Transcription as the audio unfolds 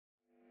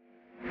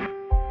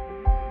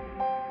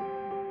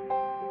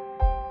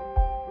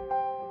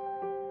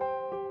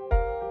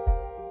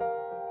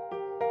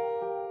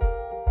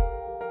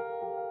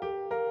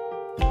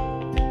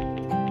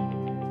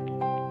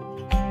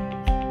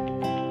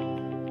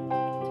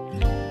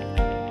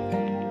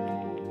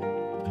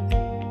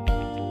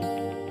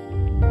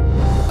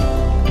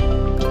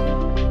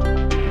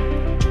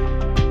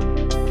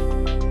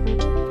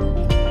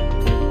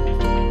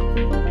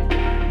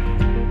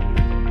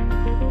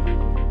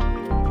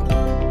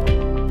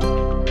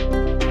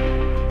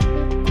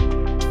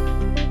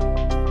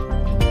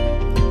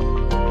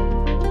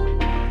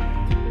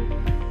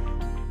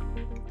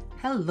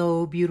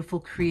Hello,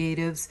 beautiful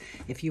creatives.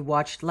 If you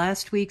watched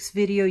last week's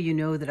video, you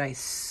know that I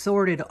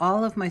sorted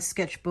all of my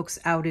sketchbooks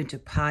out into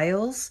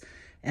piles,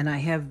 and I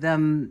have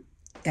them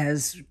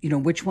as, you know,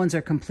 which ones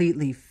are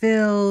completely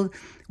filled,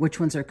 which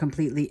ones are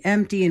completely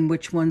empty, and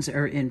which ones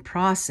are in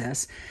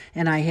process.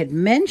 And I had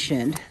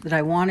mentioned that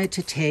I wanted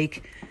to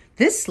take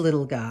this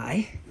little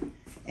guy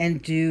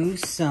and do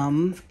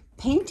some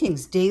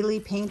paintings, daily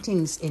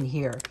paintings in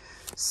here.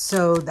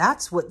 So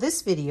that's what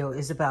this video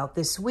is about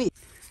this week.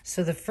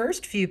 So the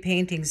first few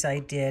paintings I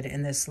did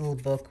in this little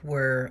book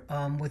were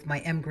with my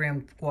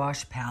M-Gram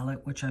gouache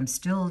palette, which I'm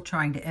still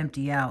trying to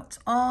empty out. It's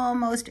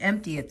almost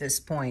empty at this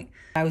point.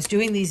 I was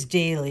doing these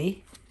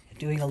daily,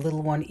 doing a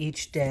little one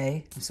each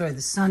day. I'm sorry,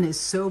 the sun is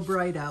so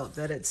bright out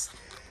that it's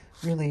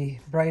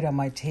really bright on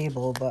my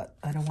table, but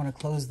I don't want to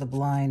close the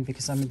blind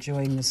because I'm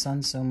enjoying the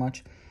sun so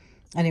much.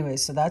 Anyway,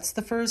 so that's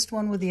the first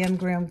one with the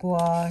M-Gram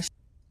gouache.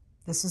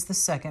 This is the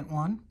second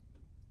one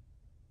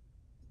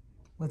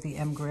with the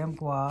M-Gram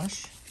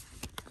gouache.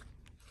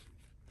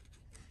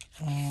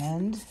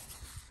 And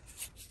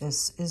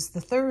this is the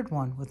third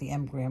one with the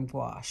M-Gram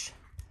gouache.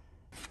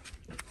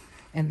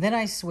 And then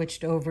I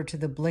switched over to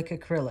the Blick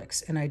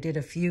Acrylics, and I did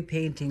a few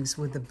paintings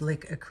with the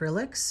Blick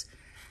Acrylics,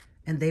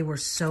 and they were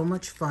so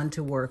much fun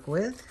to work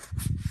with.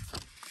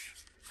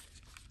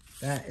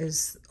 That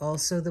is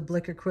also the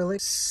Blick Acrylics.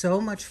 So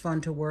much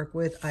fun to work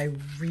with. I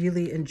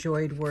really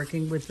enjoyed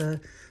working with the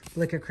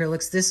Blick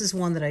Acrylics. This is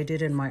one that I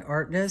did in my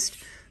art nest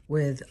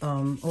with,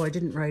 I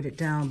didn't write it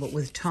down, but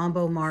with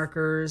Tombow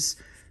markers,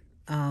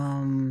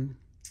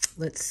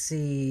 let's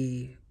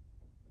see,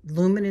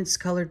 luminance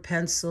colored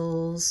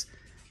pencils,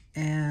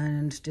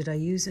 and did I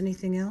use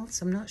anything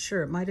else? I'm not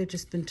sure. It might have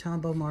just been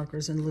Tombow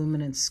markers and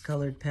luminance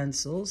colored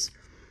pencils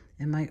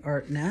in my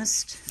art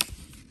nest.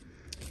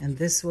 And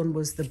this one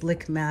was the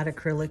Blick matte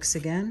acrylics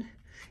again.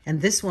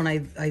 And this one I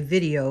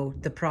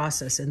videoed the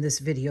process. In this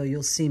video,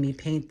 you'll see me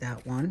paint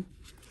that one.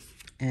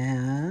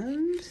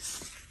 And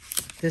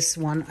this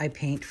one I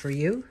paint for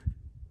you.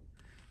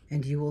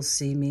 And you will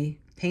see me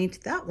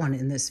paint that one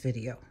in this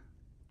video.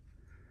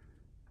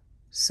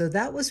 So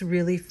that was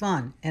really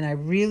fun, and I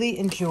really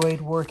enjoyed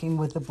working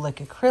with the Blick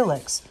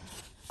Acrylics.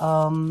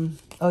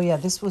 Oh yeah,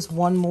 this was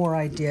one more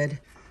I did.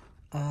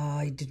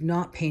 I did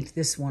not paint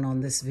this one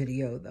on this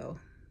video though.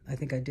 I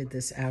think I did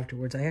this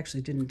afterwards. I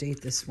actually didn't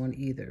date this one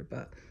either,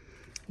 but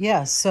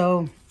yeah,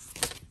 so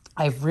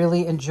I've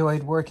really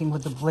enjoyed working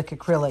with the Blick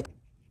Acrylic.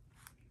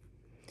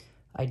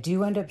 I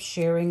do end up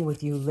sharing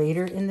with you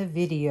later in the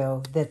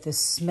video that the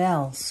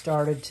smell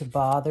started to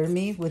bother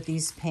me with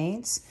these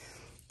paints.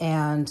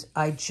 And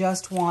I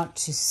just want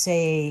to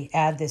say,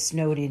 add this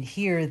note in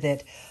here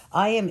that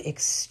I am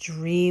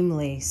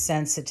extremely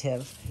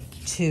sensitive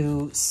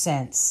to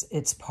scents.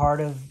 It's part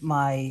of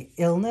my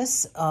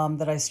illness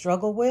that I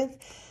struggle with.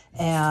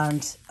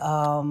 And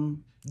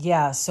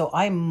yeah, so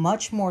I'm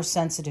much more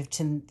sensitive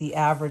to the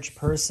average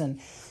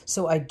person.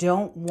 So I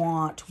don't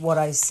want what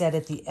I said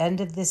at the end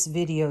of this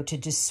video to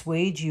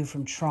dissuade you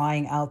from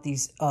trying out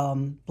these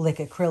Blick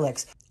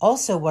Acrylics.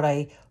 Also, what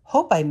I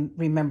hope I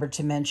remember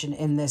to mention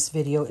in this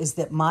video is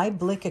that my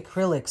Blick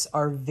Acrylics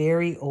are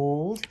very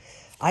old.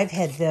 I've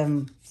had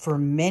them for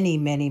many,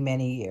 many,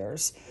 many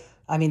years.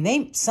 I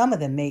mean, some of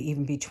them may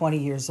even be 20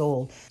 years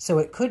old. So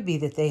it could be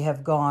that they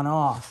have gone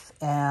off,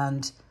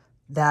 and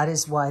that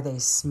is why they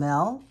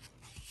smell.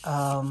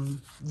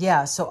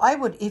 Yeah, so I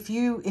would, if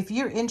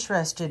you're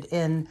interested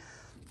in,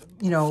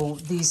 you know,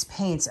 these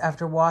paints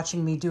after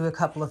watching me do a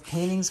couple of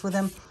paintings with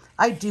them,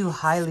 I do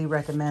highly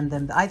recommend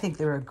them. I think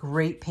they're a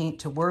great paint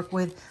to work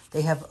with.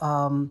 They have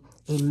a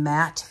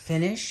matte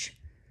finish.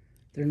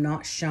 They're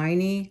not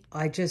shiny.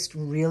 I just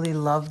really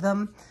love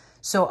them.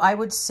 So I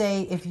would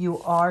say if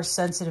you are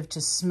sensitive to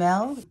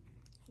smell,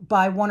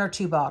 buy 1 or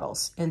 2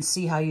 bottles and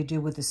see how you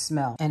do with the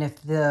smell. And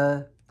if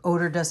the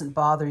odor doesn't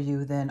bother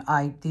you, then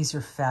these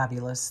are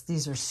fabulous.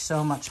 These are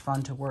so much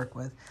fun to work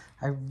with.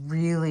 I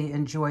really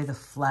enjoy the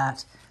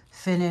flat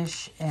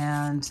finish,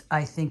 and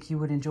I think you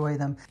would enjoy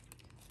them.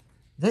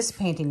 This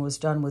painting was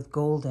done with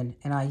golden,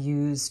 and I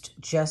used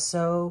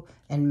gesso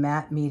and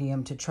matte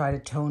medium to try to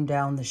tone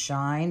down the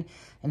shine.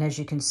 And as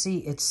you can see,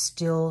 it's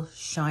still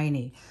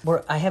shiny.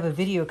 I have a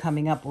video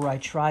coming up where I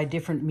try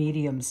different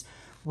mediums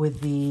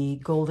with the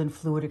golden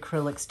fluid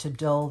acrylics to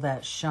dull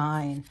that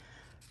shine.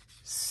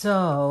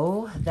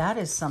 So that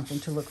is something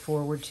to look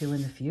forward to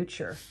in the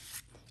future.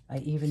 I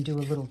even do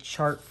a little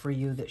chart for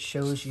you that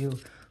shows you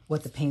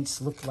what the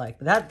paints look like.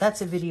 But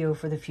that's a video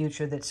for the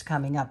future that's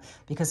coming up,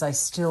 because I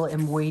still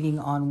am waiting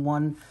on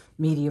one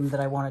medium that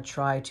I want to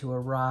try to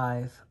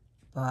arrive.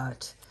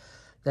 But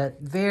that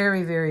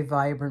very, very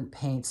vibrant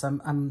paints,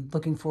 I'm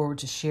looking forward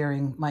to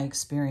sharing my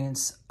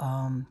experience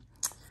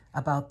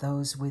about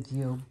those with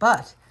you.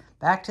 But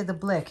back to the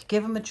Blick,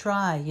 give them a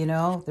try, you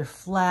know, they're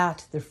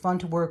flat, they're fun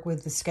to work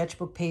with. The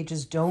sketchbook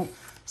pages don't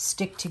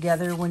stick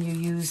together when you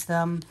use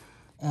them.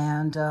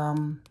 And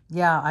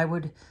yeah, I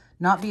would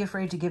not be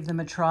afraid to give them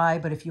a try,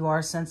 but if you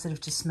are sensitive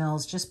to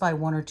smells, just buy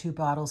 1 or 2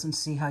 bottles and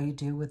see how you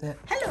do with it.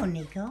 Hello,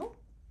 Nico.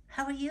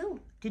 How are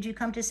you? Did you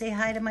come to say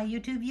hi to my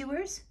YouTube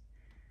viewers?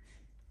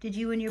 Did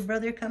you and your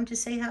brother come to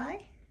say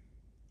hi?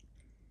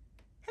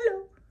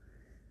 Hello.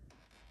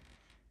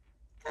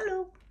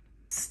 Hello.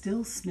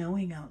 Still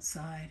snowing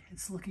outside.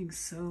 It's looking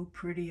so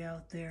pretty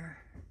out there,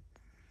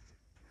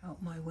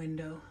 out my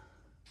window.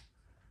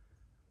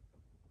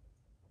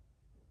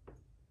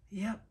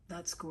 Yep,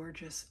 that's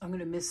gorgeous. I'm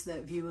gonna miss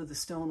that view of the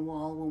stone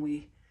wall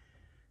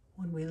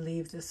when we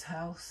leave this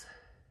house.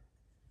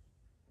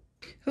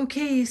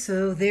 Okay,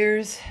 so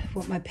there's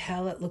what my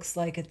palette looks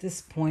like at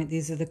this point.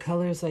 These are the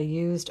colors I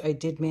used. I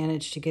did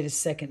manage to get a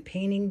second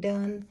painting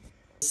done.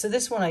 So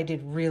this one I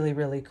did really,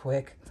 really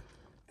quick.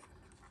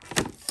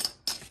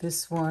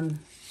 This one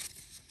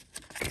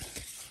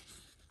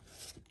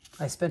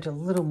I spent a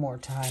little more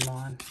time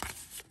on.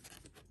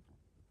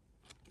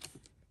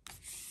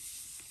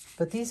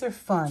 But these are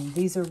fun.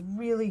 These are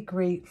really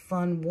great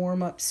fun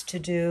warm-ups to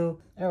do.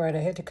 All right, I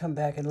had to come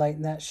back and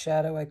lighten that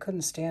shadow. I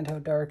couldn't stand how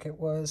dark it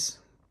was.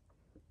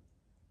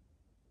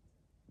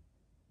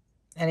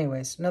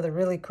 Anyways, another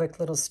really quick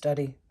little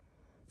study.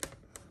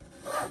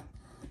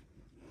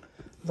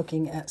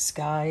 Looking at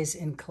skies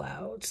and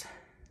clouds.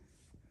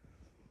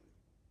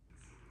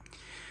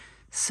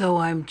 So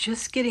I'm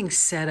just getting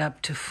set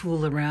up to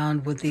fool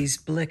around with these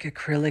Blick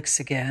Acrylics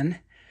again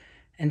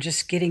and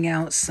just getting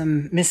out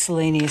some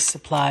miscellaneous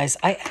supplies.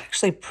 I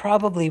actually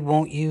probably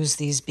won't use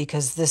these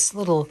because this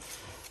little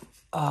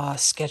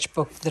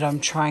sketchbook that I'm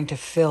trying to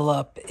fill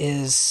up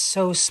is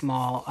so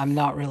small. I'm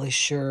not really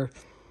sure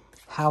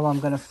how I'm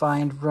going to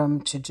find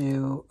room to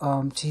do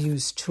to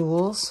use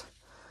tools.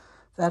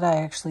 That I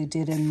actually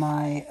did in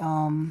my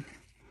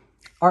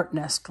art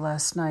nest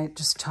last night,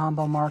 just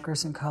Tombow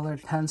markers and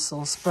colored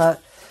pencils.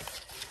 But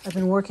I've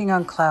been working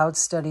on cloud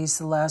studies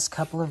the last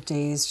couple of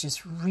days,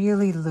 just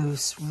really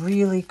loose,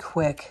 really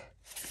quick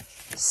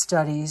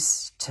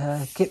studies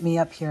to get me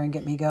up here and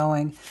get me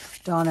going.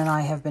 Dawn and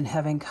I have been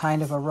having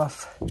kind of a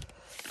rough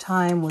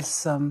time with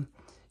some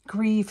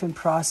grief and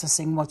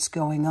processing what's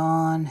going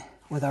on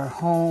with our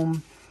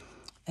home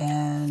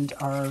and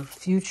our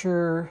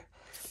future.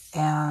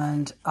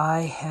 And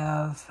I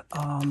have,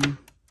 I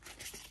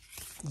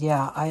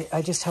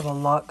just have a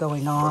lot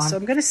going on. So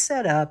I'm going to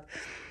set up,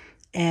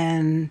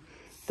 and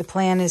the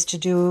plan is to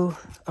do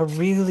a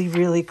really,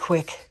 really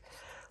quick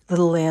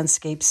little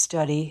landscape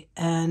study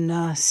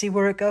and see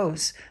where it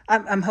goes.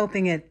 I'm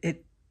hoping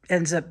it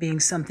ends up being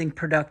something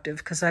productive,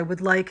 because I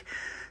would like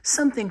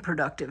something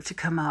productive to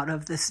come out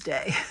of this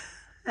day.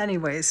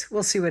 Anyways,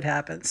 we'll see what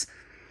happens.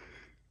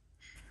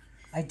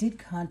 I did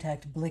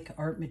contact Blick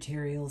Art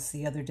Materials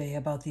the other day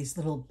about these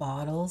little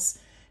bottles,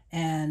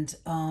 and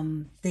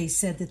they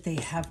said that they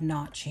have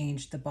not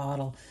changed the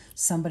bottle.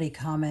 Somebody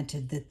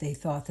commented that they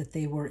thought that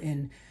they were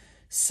in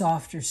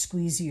softer,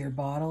 squeezier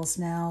bottles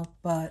now,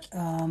 but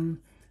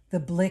the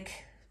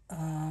Blick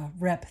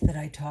rep that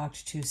I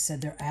talked to said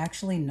they're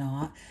actually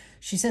not.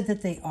 She said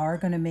that they are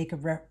going to make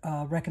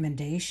a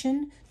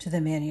recommendation to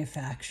the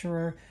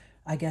manufacturer.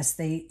 I guess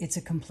it's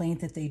a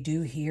complaint that they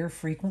do hear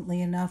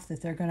frequently enough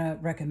that they're going to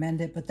recommend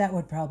it, but that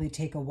would probably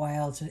take a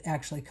while to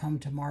actually come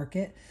to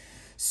market.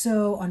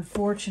 So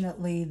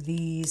unfortunately,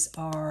 these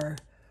are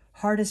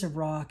hard as a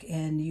rock,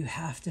 and you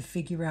have to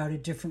figure out a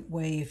different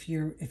way if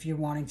you're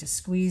wanting to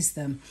squeeze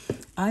them.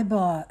 I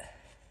bought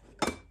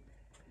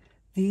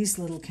these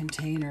little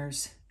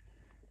containers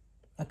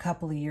a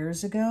couple of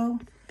years ago,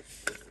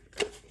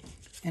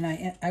 and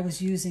I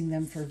was using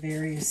them for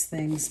various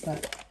things,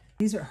 but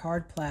these are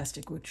hard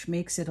plastic, which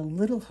makes it a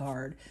little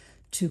hard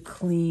to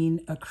clean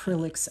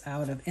acrylics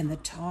out of. And the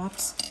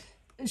tops,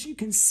 as you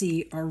can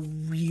see, are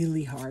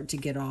really hard to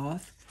get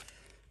off.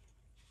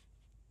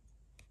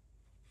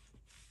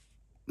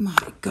 My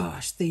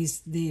gosh,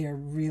 they are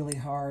really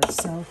hard.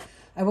 So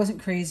I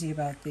wasn't crazy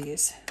about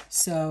these.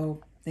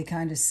 So they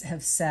kind of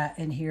have sat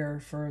in here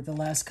for the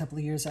last couple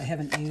of years. I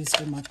haven't used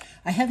them much.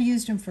 I have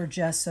used them for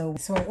gesso.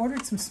 So I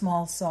ordered some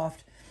small,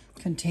 soft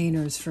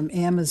containers from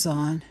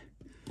Amazon,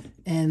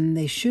 and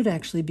they should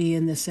actually be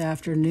in this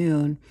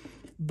afternoon.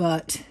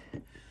 But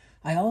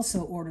I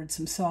also ordered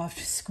some soft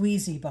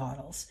squeezy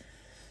bottles.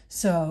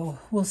 So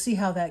we'll see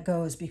how that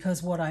goes,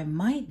 because what I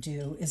might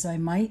do is I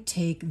might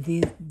take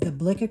the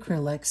Blick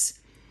Acrylics,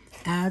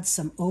 add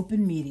some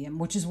open medium,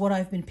 which is what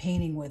I've been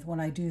painting with when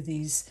I do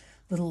these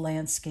little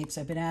landscapes.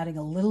 I've been adding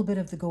a little bit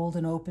of the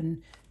golden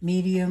open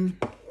medium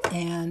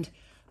and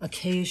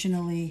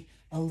occasionally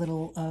a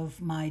little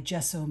of my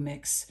gesso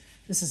mix.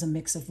 This is a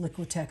mix of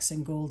Liquitex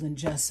and golden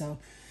gesso.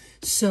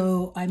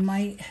 So I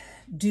might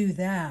do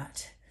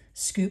that,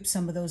 scoop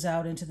some of those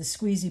out into the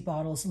squeezy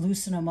bottles,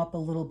 loosen them up a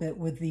little bit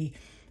with the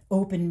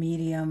open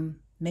medium,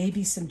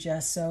 maybe some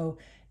gesso,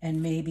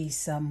 and maybe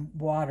some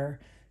water,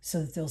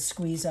 so that they'll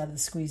squeeze out of the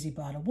squeezy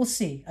bottle. We'll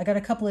see. I got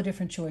a couple of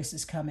different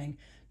choices coming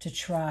to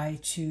try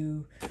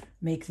to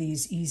make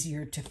these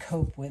easier to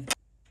cope with.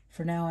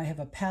 For now, I have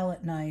a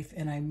palette knife,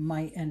 and I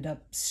might end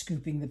up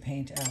scooping the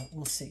paint out.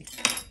 We'll see.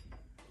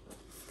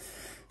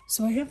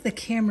 So I have the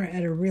camera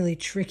at a really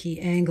tricky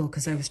angle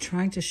because I was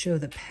trying to show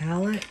the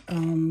palette.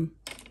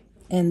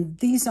 And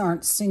these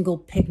aren't single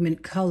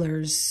pigment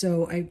colors,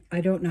 so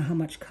I don't know how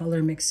much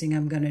color mixing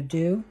I'm going to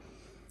do.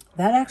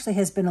 That actually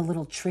has been a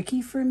little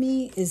tricky for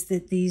me, is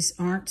that these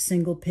aren't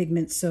single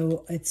pigment,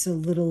 so it's a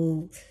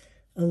little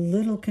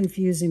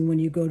confusing when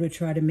you go to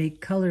try to make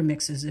color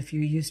mixes if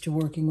you're used to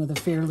working with a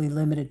fairly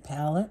limited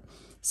palette.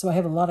 So I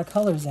have a lot of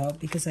colors out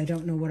because I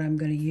don't know what I'm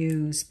going to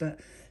use, but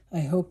I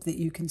hope that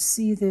you can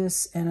see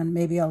this, and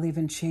maybe I'll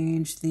even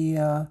change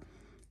the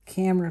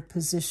camera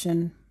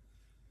position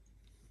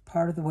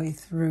part of the way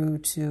through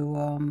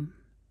to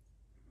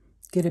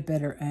get a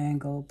better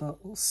angle,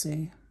 but we'll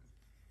see.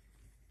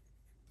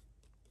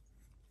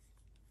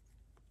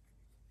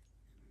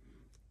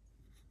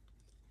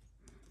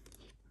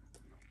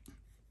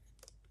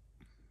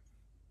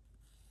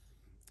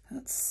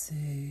 Let's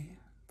see,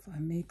 if I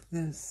make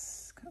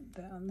this come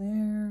down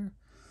there,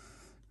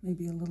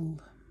 maybe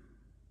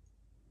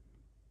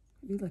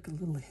like a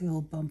little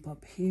hill bump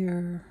up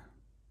here.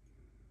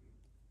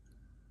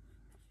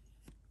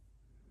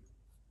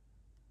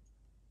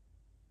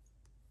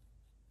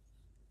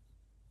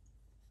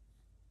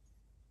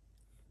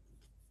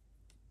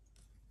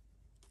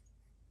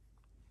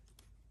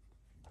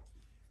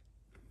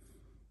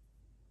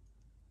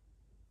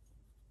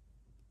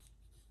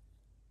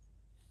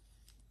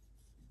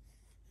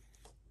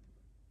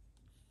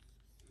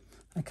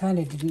 I kind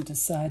of didn't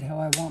decide how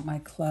I want my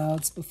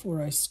clouds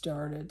before I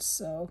started,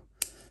 so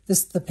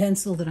the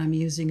pencil that I'm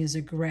using is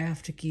a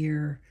Graft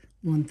Gear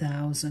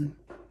 1000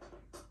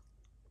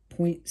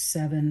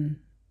 0.7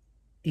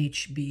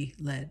 HB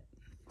lead,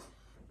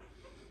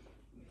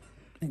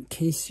 in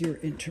case you're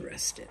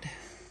interested.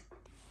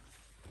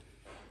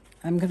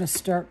 I'm going to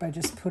start by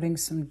just putting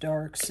some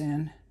darks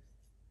in.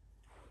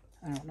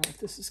 I don't know if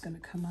this is going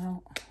to come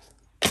out.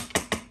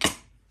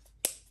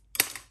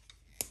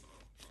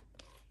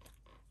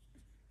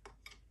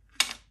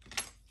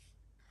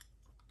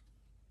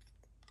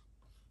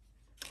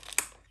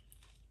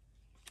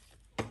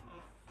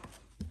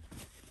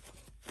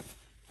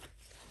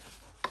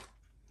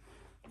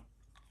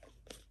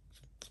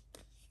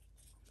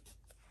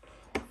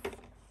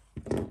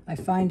 I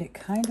find it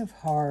kind of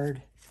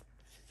hard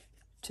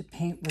to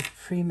paint with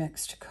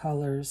pre-mixed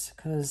colors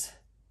because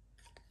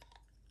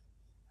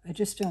I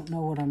just don't know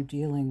what I'm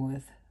dealing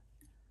with.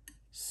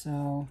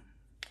 So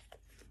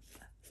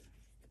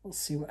we'll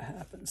see what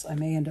happens. I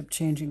may end up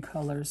changing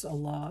colors a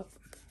lot.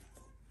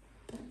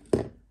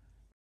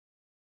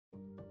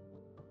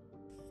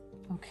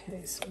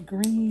 Okay, some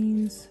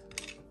greens.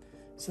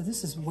 So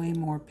this is way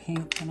more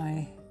paint than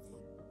I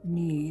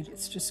need.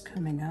 It's just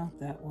coming out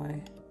that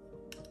way.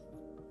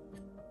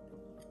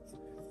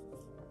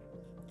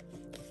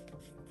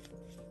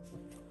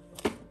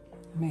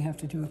 I may have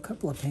to do a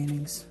couple of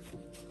paintings.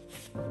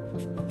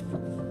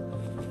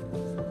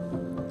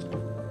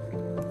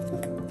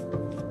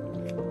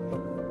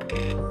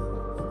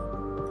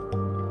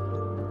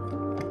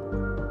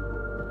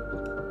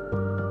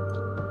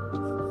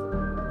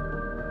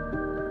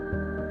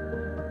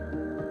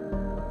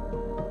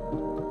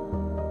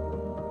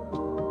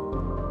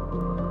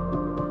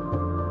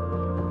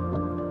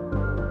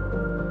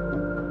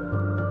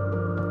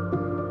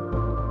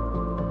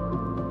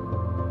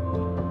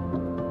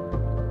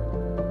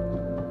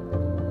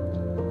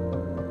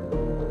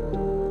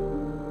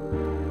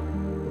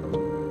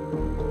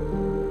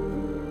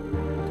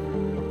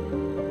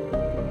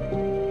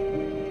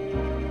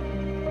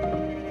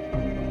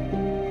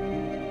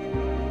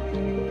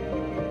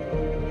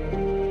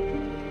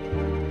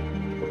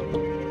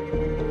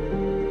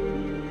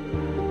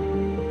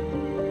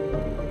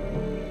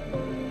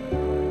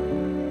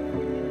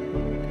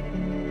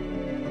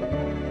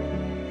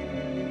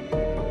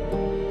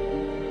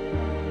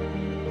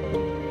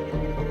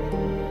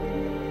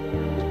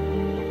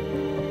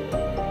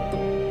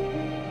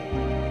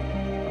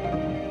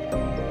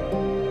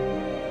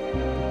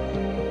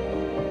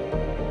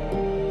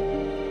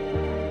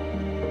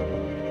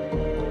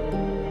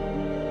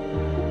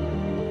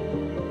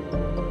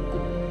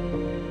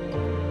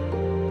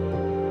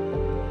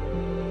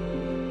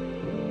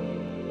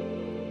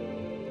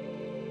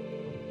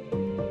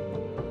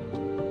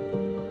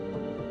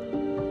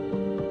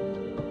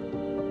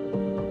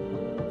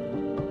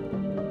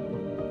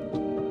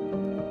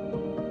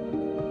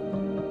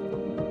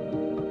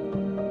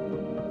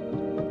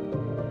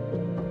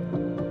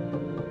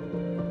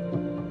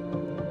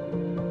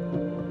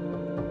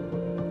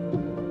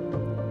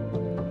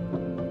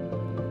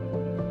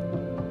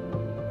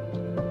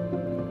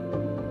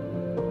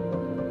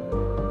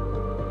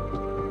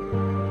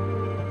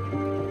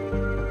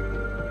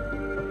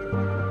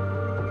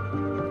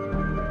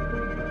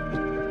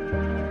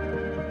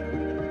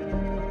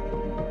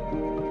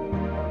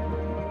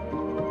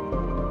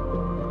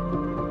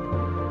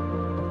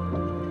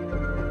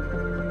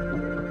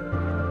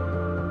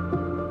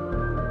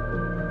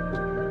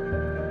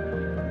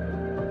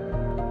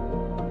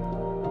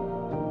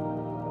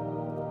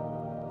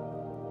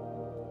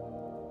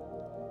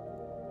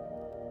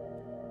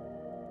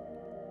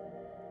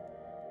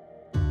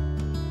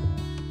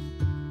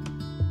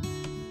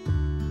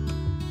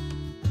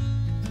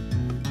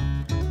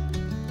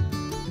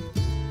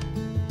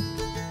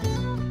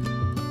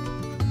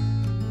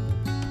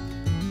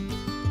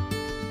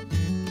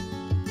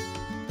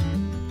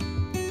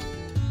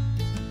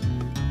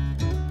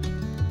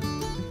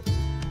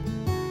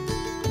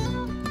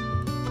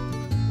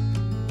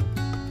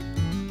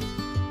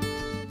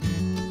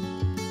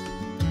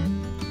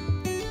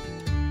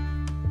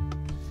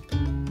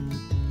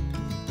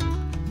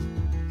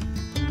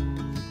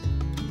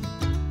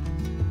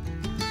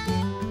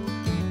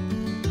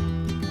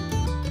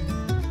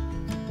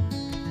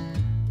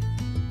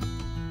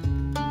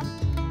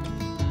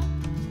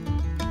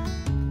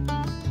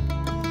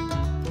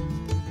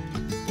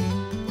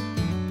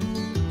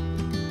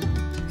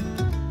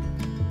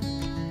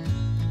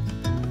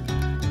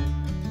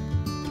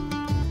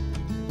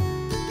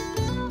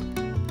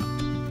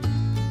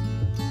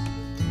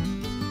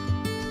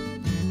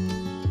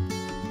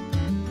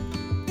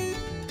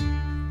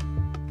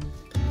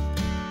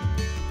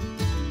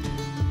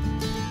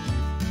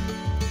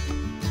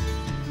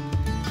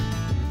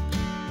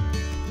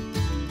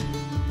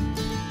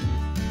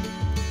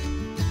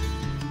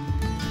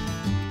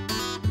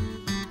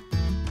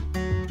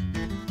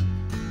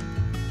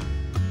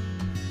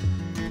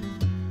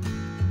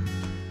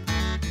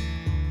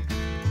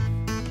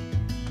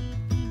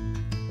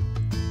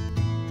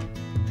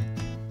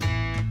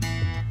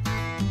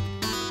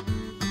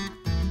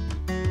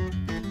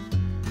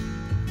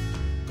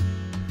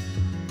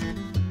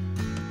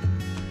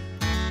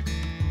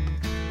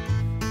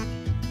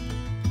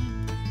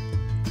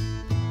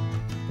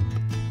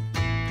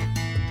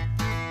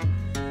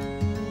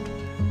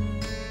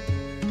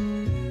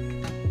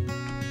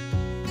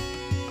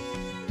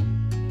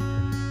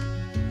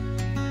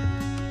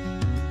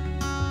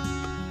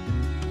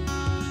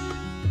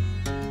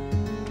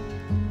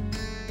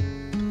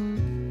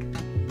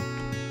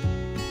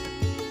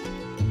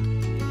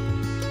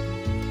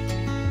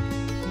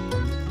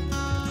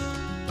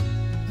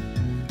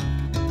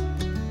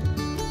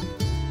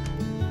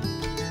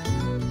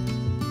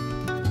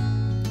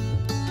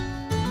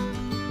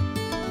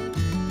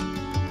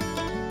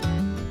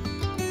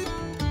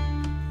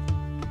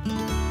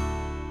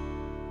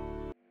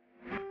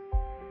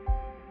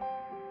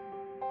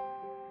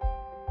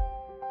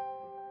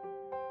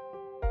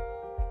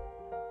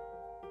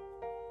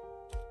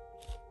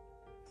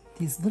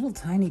 These little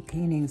tiny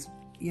paintings,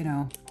 you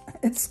know,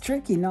 it's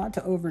tricky not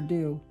to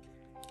overdo.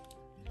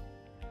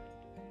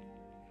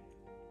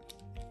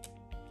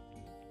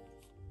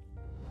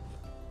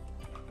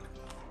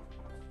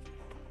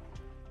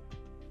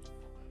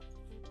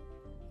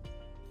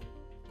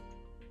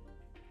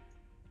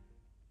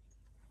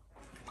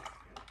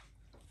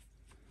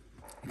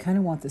 I kind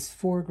of want this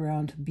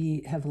foreground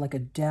to have like a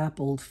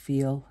dappled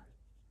feel,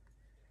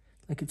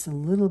 like it's a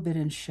little bit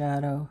in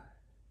shadow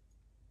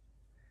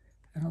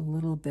and a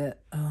little bit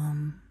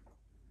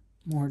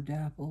more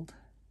dappled.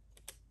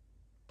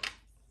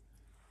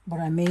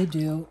 What I may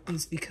do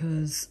is,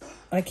 because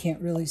I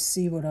can't really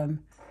see what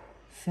I'm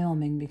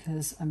filming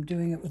because I'm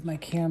doing it with my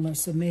camera,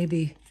 so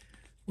maybe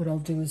what I'll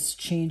do is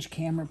change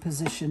camera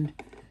position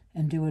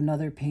and do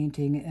another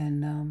painting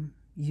and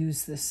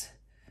use this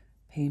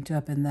paint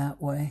up in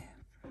that way.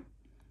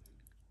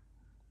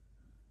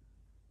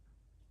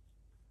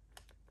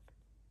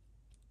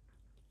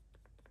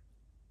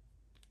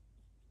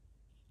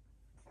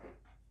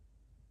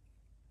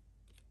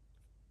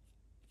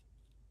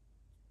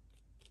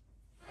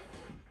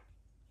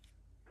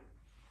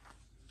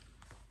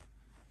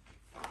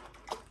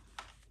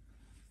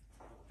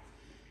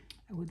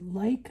 I would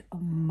like a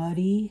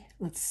muddy,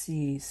 let's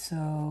see,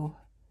 so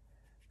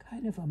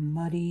kind of a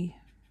muddy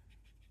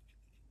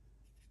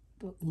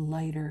but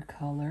lighter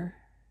color.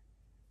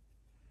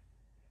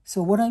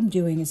 So what I'm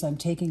doing is I'm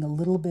taking a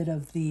little bit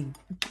of the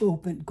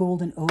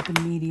golden open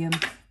medium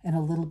and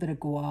a little bit of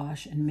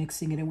gouache and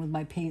mixing it in with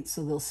my paint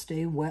so they'll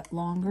stay wet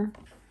longer.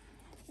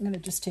 I'm going to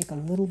just take a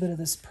little bit of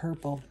this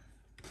purple.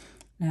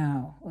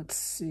 Now, let's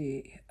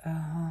see.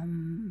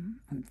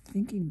 I'm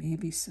thinking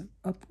maybe some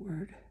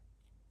upward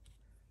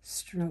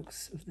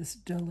strokes of this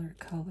duller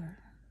color.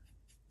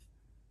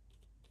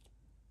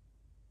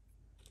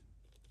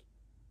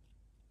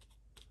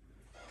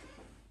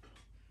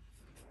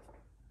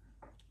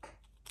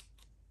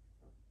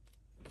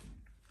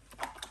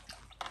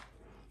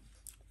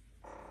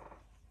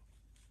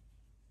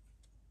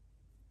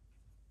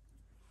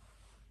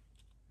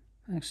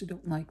 I actually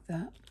don't like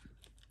that.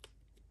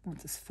 I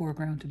want this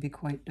foreground to be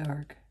quite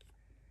dark.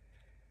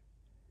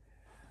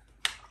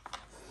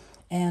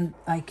 And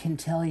I can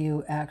tell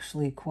you,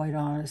 actually, quite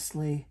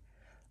honestly,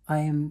 I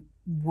am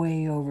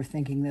way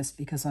overthinking this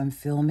because I'm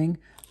filming.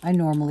 I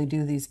normally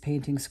do these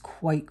paintings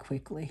quite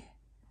quickly.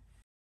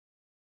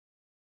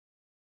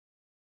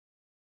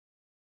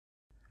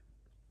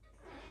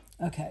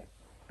 Okay,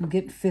 I'm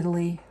getting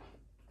fiddly.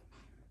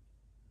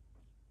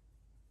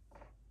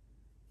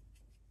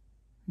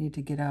 Need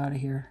to get out of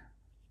here.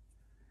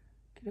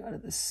 Get out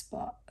of this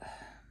spot.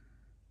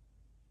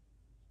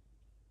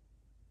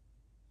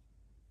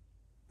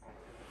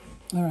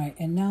 All right,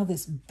 and now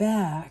this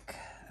back,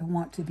 I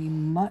want to be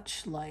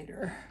much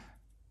lighter.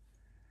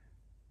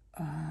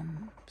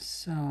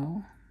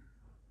 So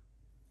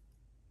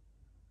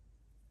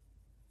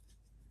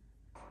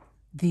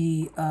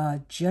the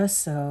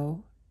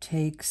gesso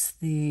takes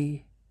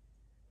the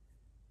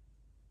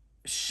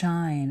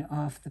shine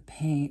off the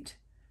paint.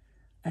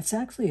 It's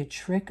actually a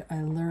trick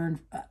I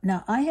learned.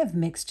 Now, I have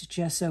mixed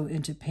gesso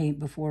into paint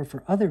before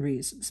for other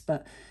reasons,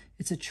 but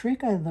it's a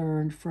trick I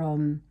learned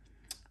from,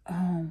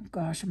 oh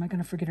gosh, am I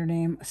going to forget her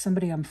name?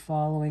 Somebody I'm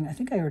following. I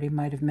think I already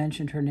might have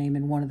mentioned her name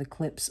in one of the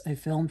clips I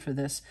filmed for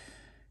this.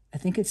 I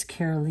think it's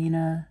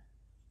Carolina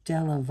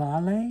Della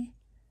Valle.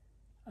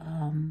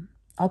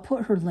 I'll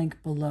put her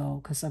link below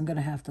because I'm going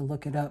to have to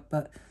look it up,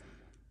 but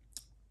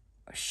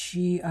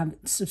I'm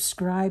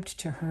subscribed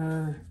to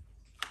her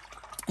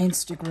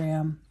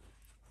Instagram.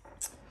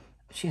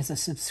 She has a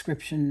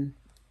subscription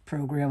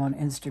program on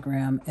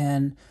Instagram,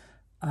 and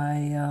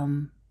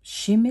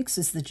she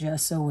mixes the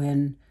gesso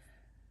in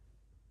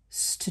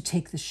to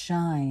take the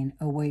shine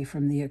away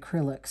from the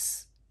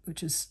acrylics,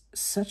 which is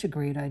such a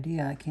great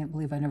idea. I can't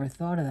believe I never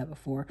thought of that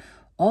before.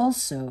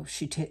 Also,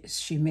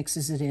 she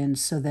mixes it in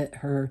so that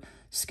her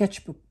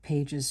sketchbook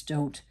pages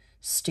don't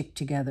stick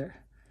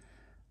together.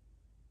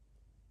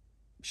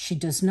 She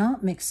does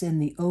not mix in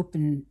the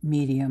open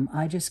medium.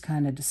 I just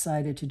kind of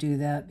decided to do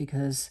that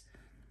because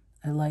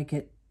I like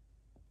it.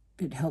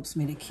 It helps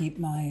me to keep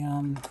my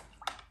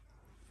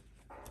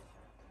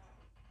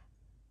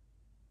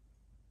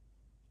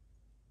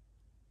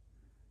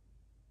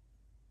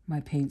my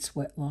paints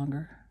wet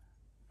longer.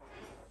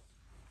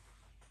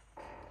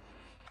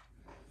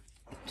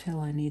 Until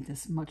I need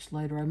this much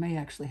lighter. I may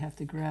actually have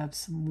to grab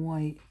some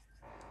white.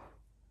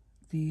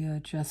 The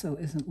gesso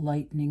isn't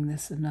lightening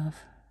this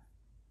enough.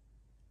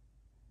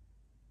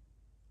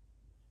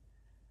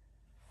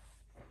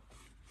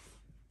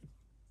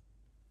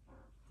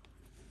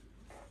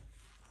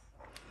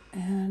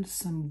 And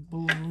some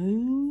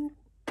blue,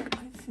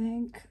 I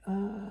think.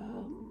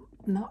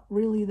 Not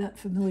really that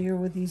familiar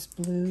with these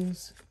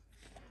blues.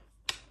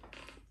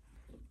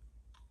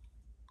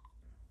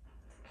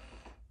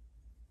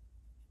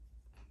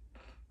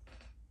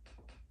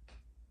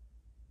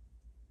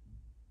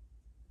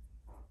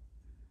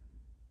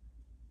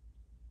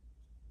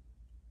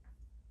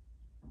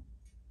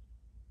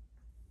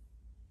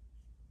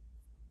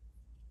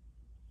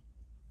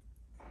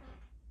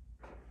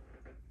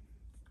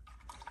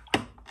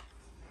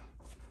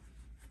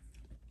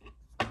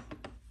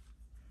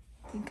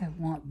 think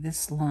I want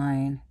this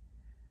line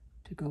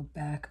to go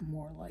back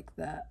more like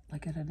that,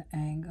 like at an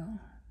angle.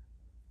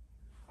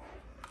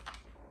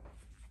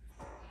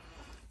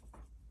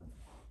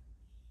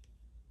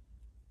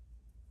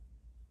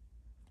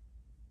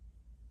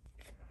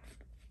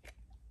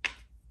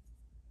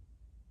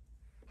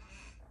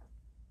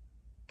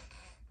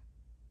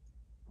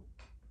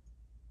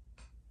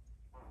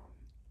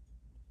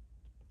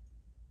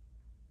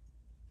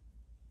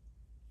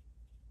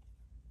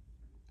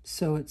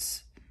 So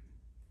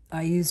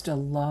I used a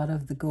lot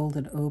of the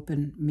Golden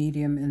Open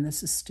medium, and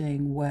this is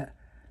staying wet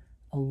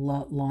a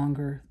lot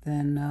longer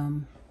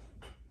than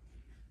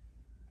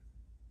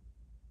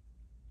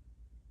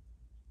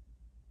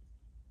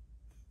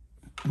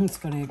it's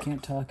funny, I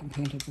can't talk and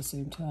paint at the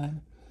same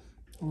time.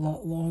 A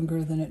lot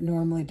longer than it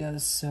normally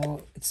does,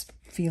 so it's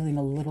feeling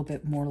a little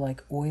bit more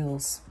like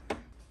oils.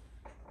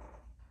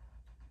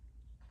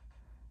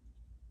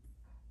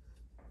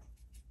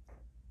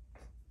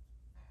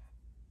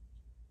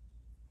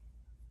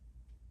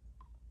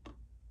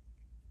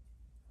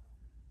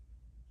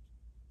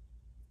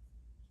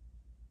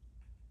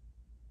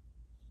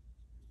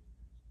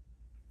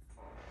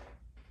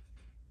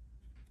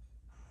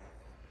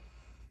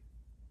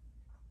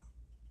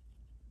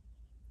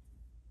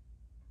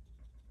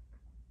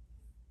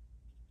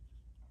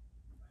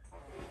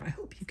 I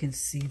hope you can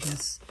see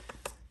this.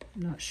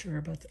 I'm not sure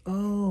about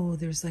oh,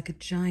 there's like a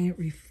giant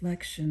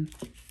reflection.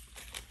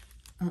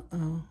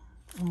 Uh-oh.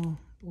 Oh,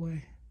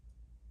 boy.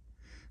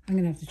 I'm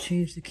going to have to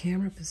change the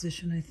camera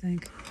position, I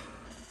think.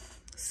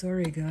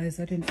 Sorry, guys.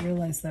 I didn't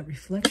realize that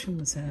reflection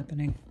was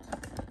happening.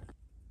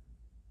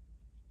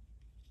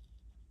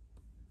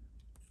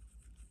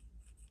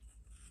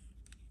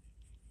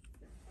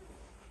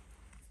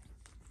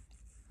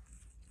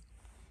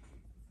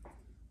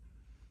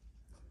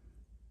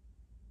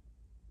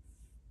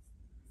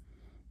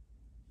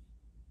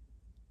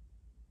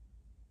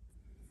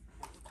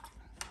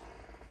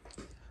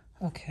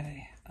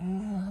 Okay,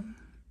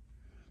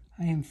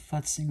 I am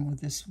futzing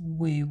with this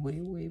way, way,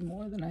 way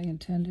more than I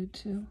intended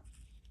to.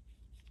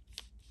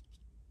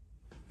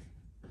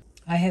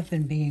 I have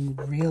been being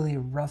really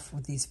rough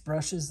with these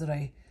brushes that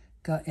I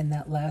got in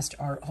that last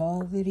art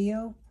haul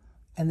video,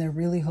 and they're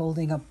really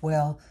holding up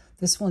well.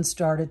 This one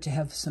started to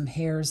have some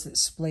hairs that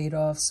splayed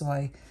off, so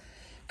I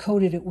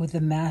coated it with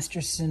the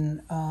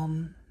Masterson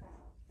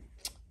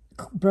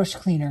brush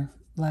cleaner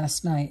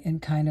last night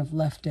and kind of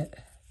left it.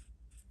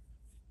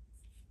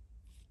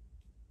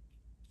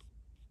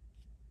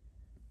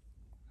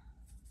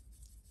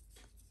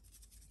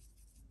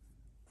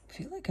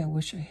 I feel like I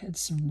wish I had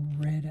some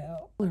red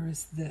out. What color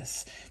is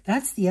this?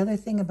 That's the other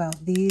thing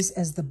about these.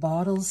 As the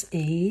bottles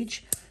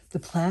age, the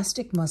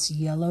plastic must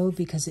yellow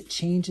because it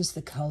changes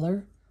the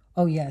color.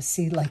 Oh yeah,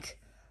 see, like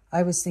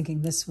I was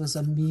thinking this was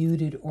a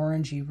muted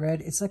orangey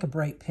red. It's like a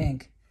bright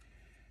pink.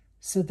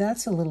 So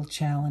that's a little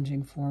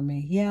challenging for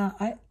me. Yeah,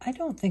 I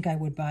don't think I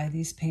would buy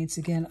these paints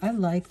again. I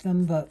like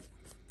them, but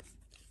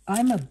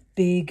I'm a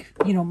big,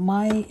 you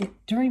know,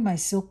 during my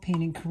silk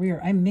painting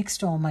career, I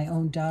mixed all my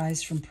own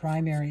dyes from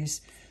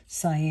primaries,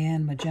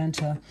 cyan,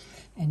 magenta,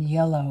 and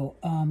yellow.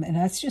 And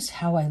that's just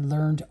how I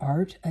learned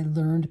art. I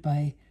learned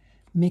by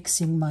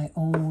mixing my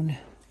own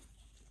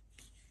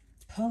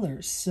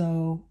colors.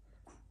 So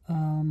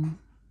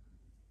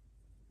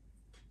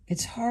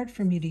it's hard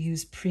for me to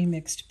use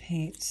pre-mixed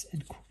paints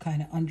and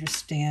kind of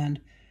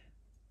understand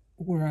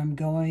where I'm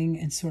going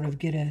and sort of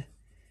get a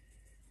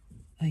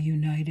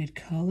united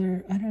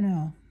color. I don't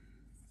know.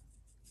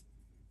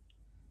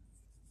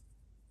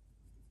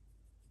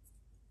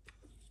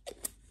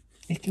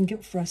 It can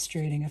get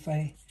frustrating if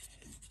I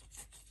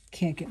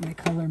can't get my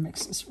color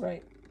mixes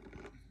right.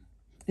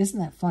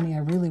 Isn't that funny? I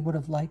really would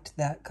have liked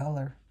that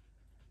color,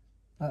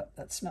 but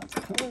that's not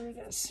the color it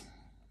is.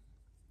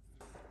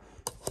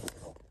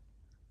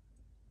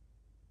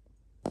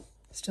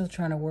 Still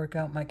trying to work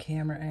out my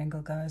camera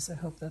angle, guys. I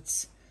hope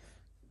it's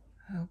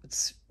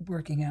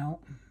working out.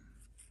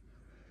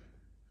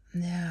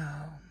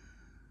 Now,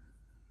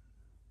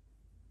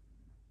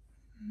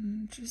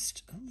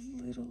 just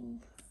a little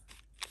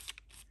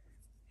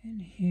in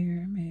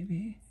here,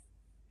 maybe.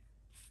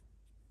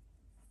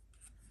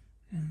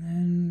 And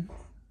then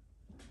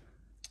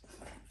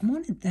I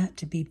wanted that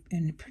to be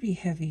in a pretty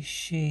heavy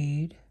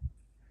shade.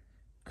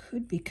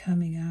 Could be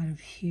coming out of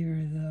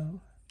here,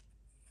 though.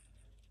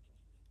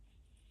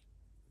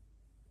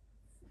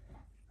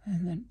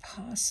 And then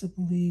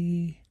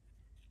possibly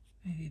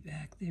maybe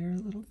back there a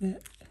little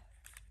bit.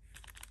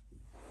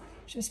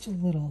 Just a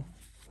little,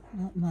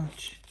 not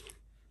much.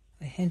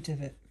 A hint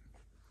of it.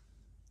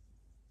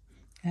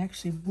 I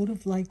actually would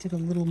have liked it a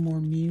little more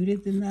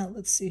muted than that.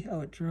 Let's see how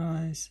it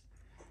dries.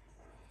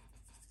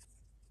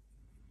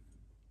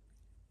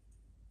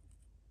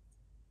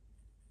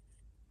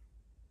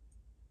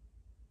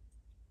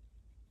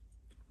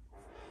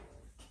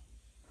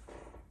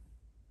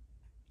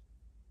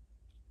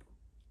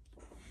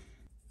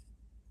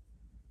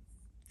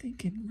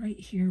 Thinking right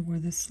here where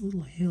this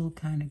little hill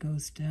kind of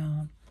goes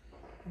down.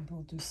 And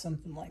we'll do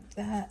something like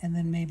that, and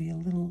then maybe a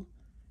little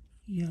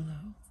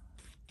yellow.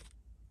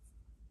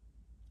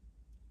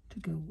 to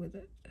go with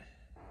it.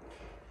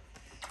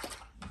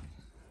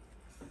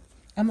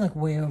 I'm like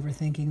way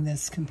overthinking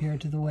this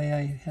compared to the way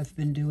I have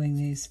been doing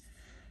these.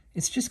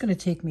 It's just going to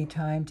take me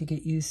time to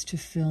get used to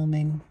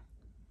filming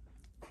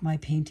my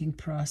painting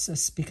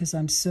process because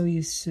I'm so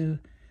used to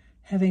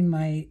having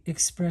my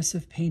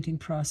expressive painting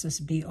process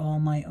be all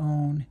my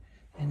own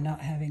and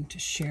not having to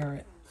share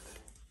it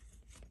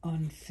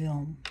on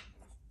film.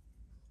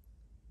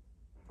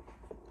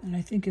 And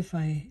I think if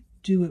I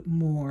do it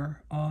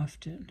more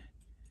often,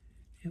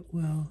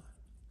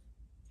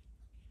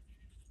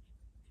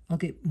 I'll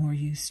get more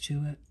used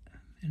to it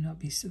and not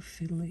be so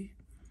fiddly.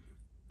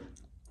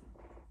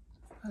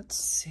 Let's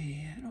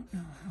see, I don't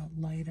know how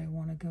light I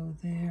want to go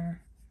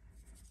there.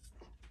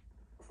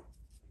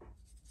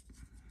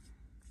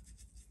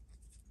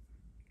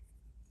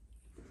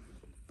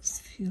 I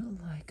feel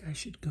like I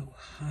should go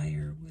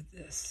higher with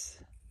this.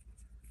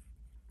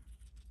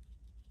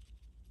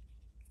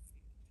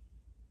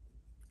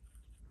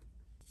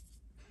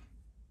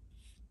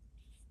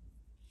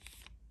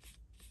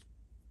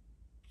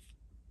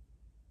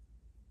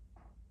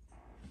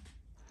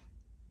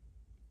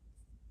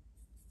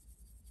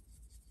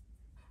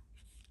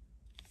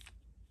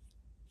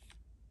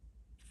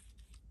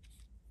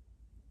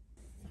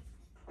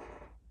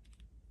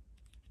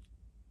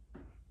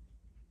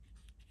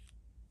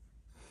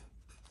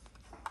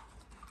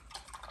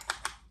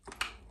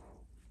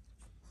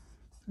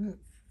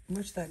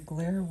 Wish that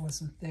glare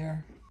wasn't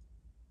there.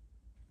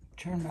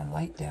 Turn my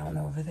light down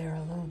over there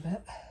a little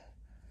bit.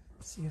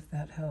 See if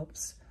that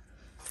helps.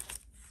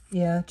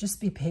 Yeah,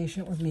 just be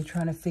patient with me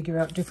trying to figure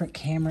out different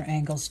camera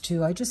angles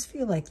too. I just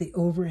feel like the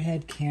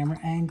overhead camera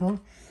angle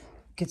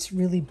gets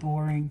really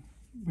boring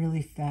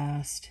really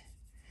fast.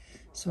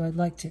 So I'd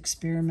like to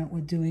experiment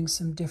with doing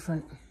some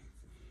different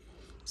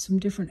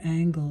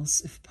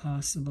angles if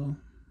possible.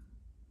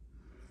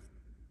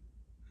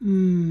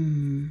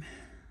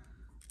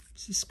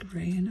 Is this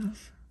gray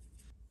enough?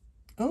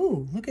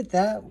 Oh, look at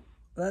that.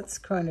 That's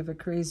kind of a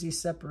crazy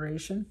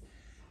separation.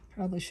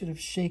 Probably should have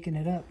shaken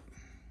it up.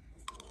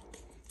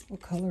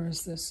 What color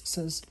is this? It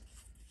says,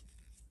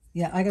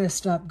 yeah, I got to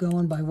stop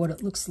going by what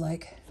it looks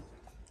like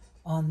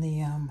on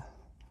the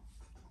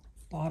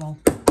bottle.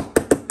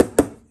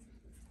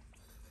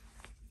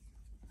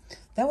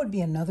 That would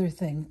be another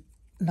thing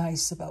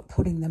nice about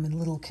putting them in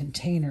little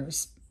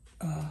containers.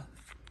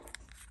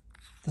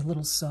 The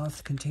little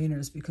soft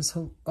containers, because,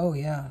 oh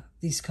yeah,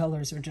 these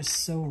colors are just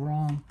so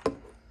wrong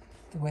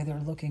the way they're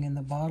looking in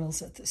the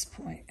bottles at this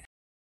point.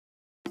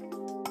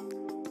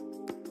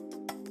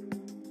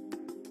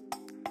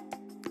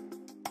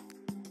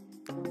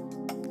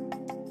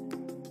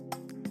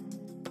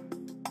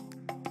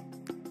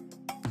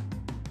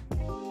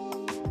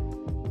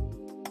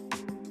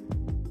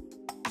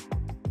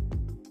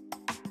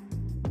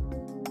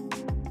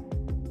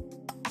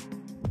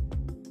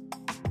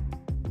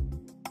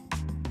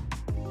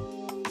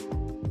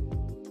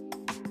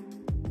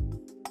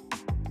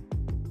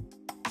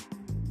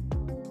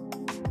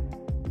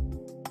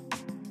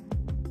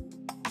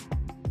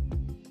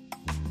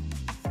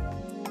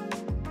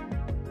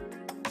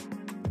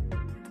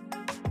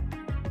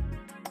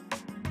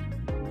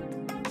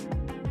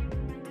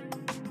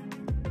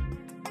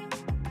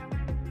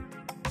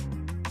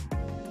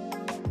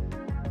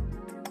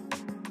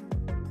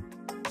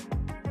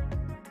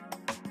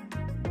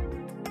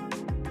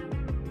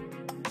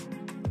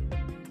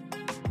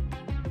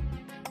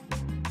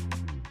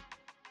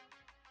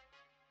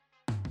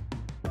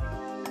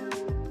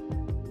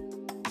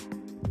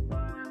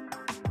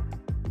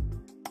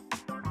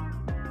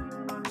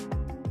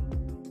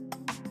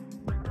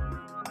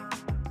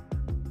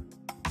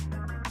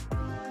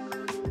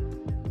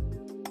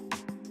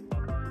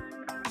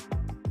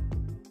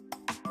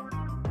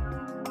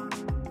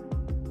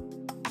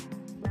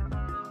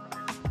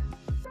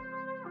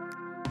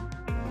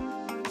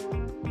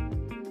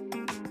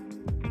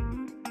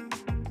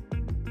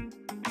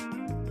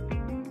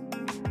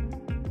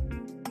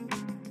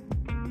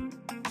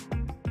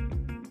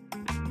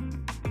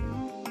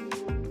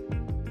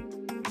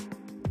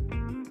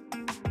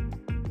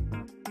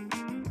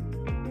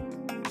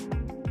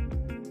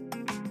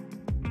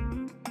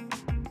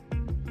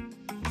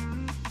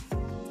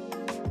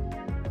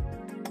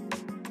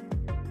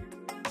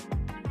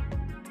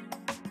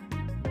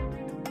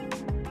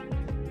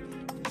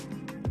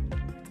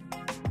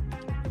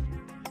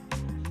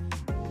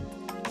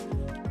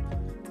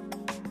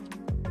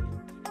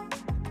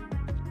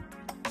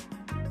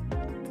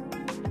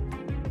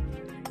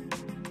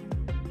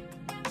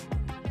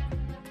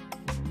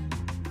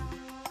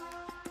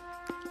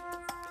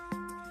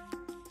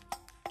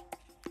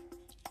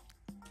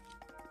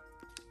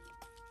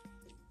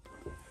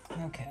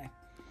 Okay,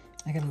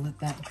 I gotta let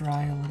that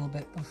dry a little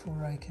bit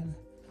before I can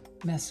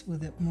mess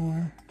with it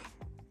more.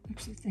 I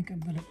actually think I'm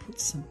gonna put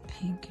some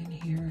pink in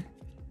here.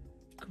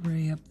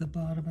 Gray up the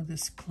bottom of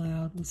this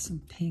cloud with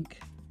some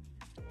pink.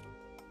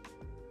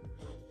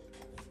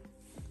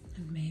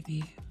 And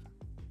maybe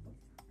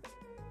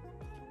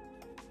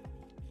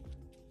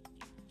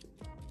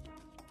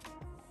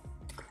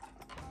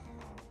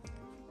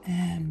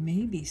And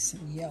maybe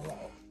some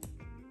yellow.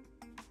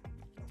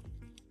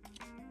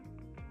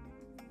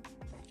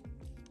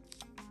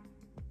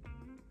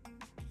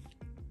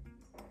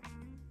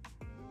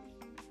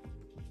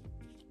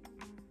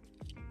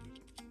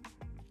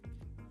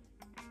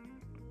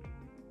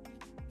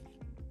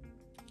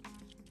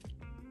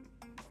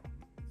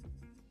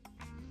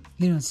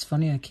 You know, it's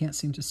funny, I can't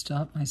seem to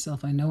stop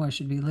myself. I know I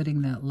should be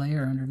letting that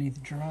layer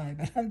underneath dry,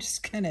 but I'm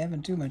just kind of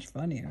having too much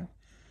fun here.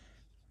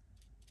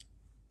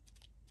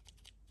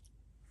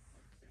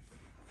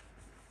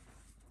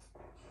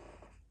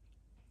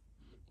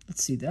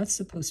 Let's see, that's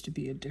supposed to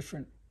be a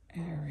different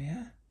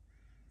area.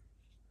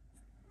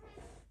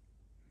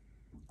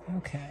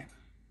 Okay.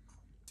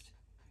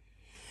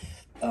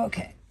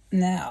 Okay,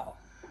 now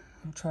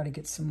I'll try to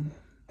get some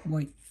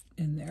white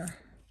in there.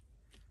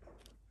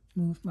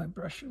 Move my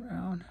brush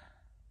around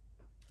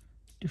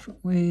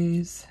different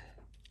ways.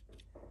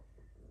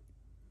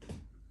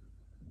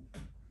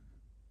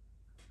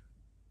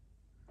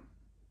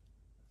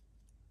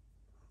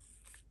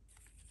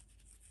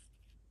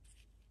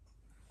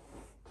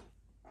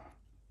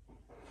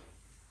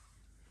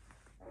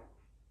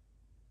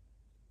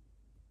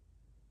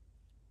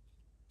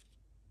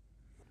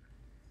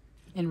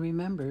 And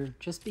remember,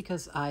 just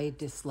because I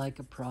dislike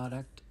a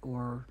product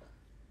or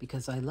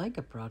because I like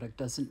a product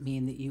doesn't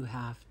mean that you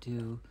have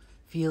to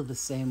feel the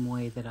same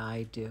way that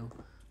I do.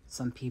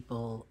 Some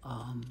people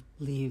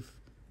leave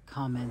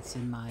comments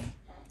in my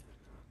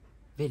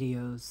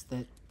videos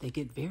that they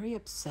get very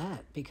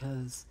upset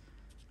because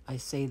I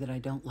say that I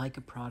don't like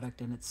a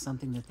product and it's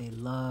something that they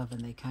love,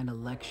 and they kind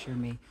of lecture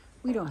me.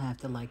 We don't have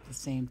to like the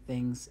same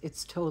things.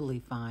 It's totally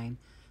fine.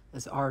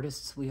 As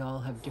artists, we all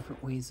have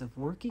different ways of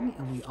working,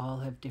 and we all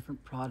have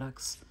different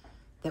products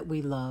that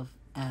we love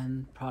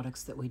and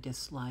products that we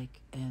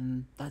dislike,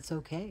 and that's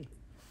okay.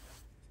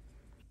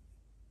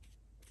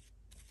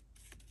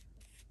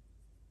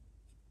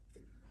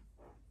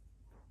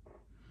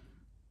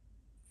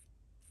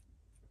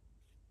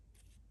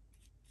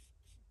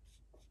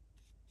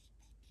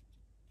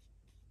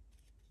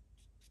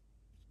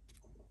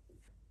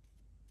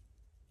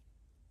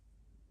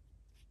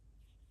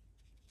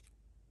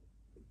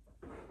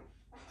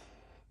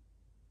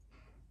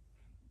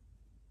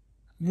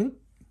 Yep.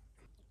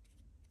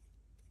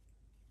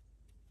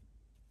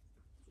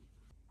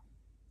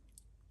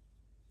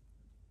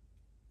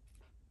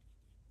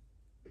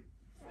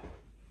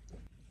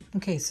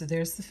 Okay, so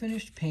there's the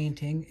finished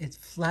painting. It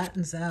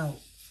flattens out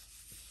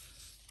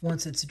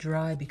once it's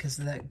dry because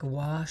of that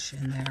gouache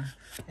in there.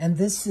 And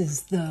this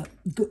is the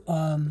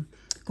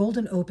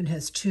Golden Open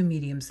has two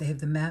mediums. They have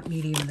the matte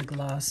medium and the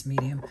gloss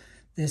medium.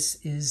 This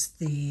is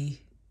the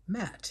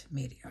matte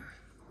medium.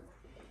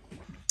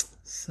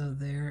 So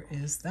there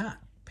is that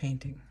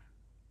painting.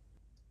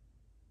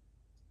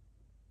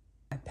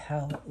 My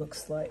palette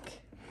looks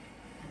like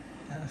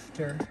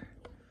after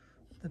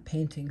the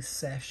painting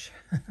sesh.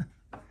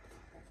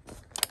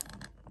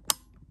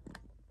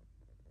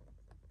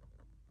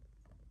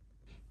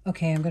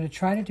 Okay, I'm going to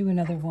try to do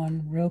another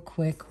one real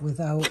quick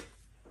without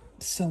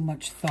so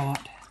much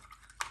thought.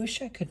 I wish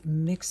I could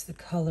mix the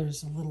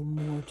colors a little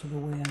more to the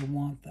way I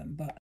want them,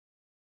 but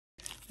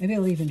maybe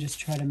I'll even just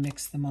try to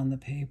mix them on the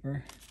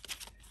paper.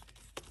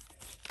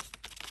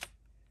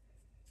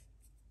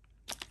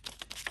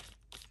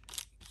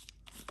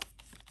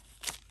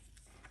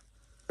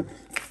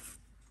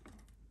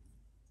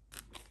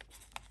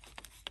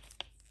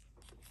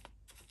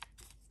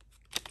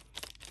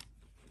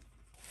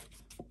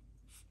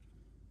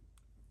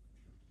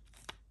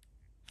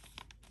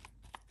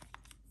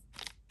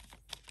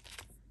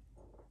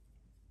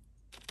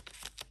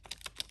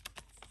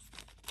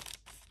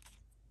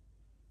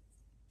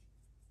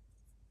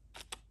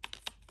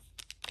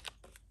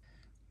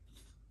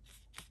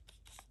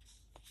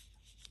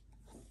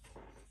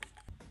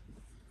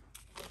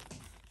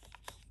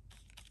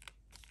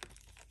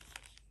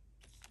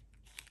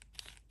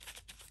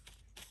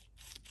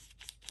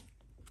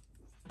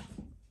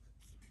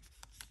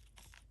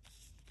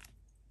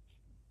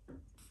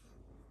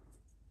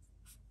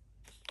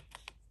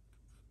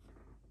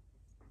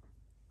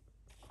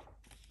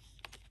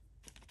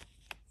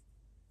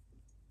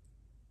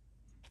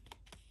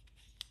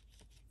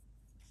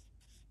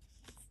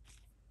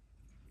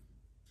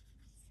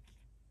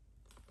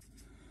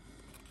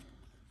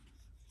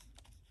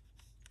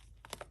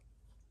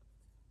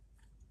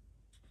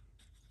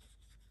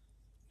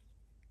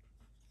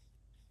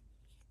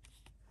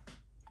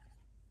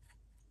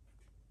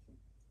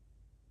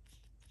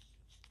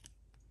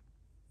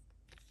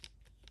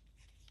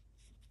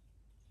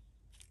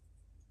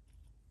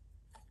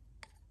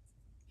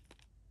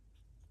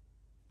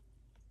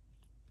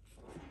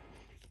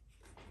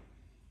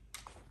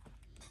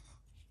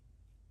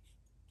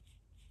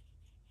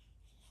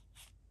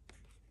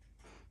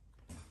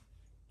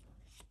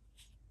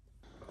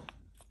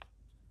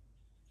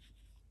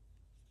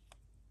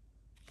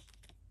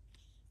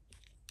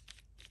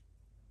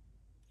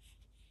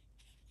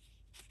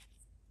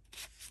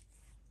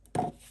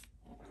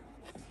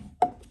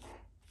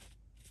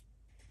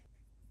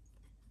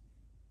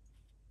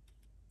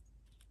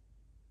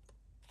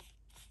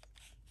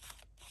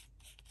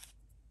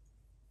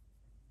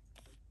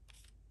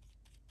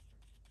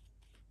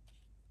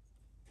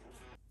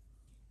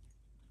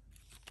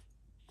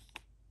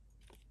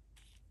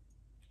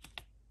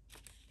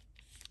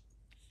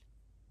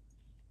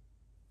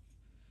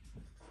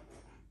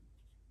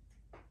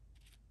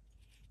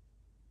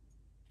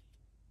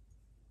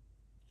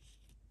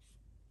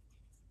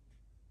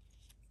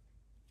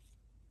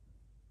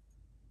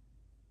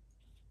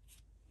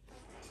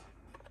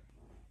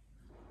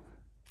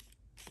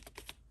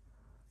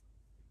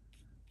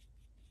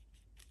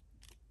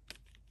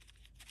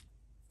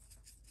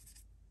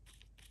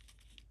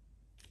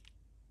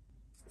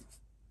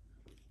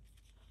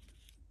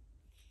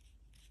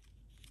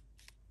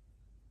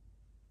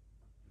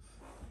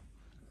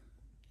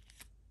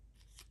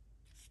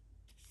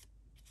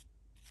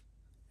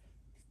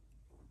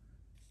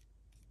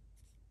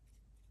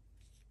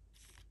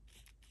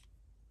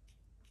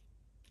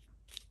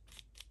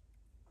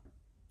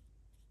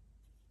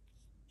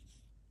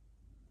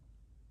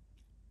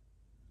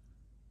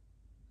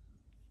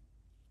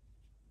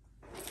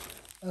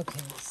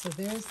 Okay, so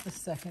there's the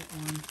second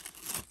one.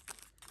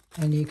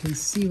 And you can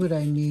see what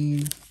I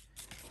mean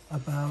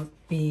about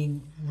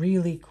being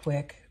really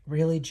quick,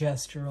 really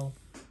gestural,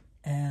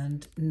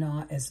 and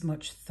not as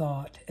much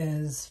thought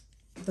as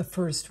the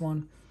first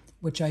one,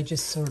 which I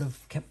just sort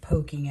of kept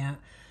poking at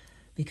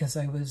because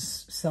I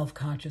was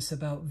self-conscious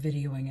about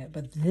videoing it.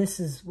 But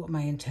this is what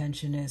my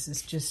intention is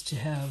just to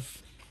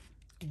have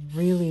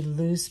really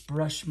loose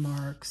brush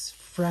marks,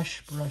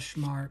 fresh brush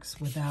marks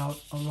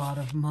without a lot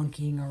of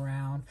monkeying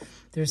around.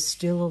 There's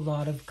still a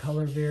lot of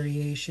color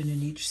variation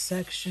in each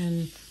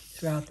section.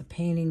 Throughout the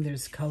painting,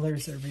 there's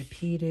colors that are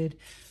repeated,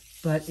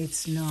 but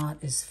it's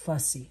not as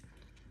fussy.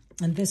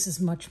 And this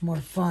is much more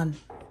fun,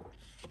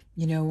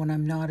 you know, when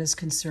I'm not as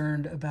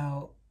concerned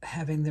about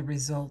having the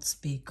results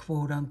be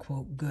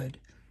quote-unquote good.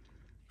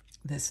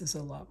 This is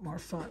a lot more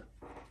fun.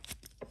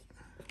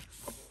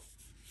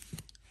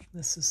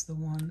 This is the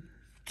one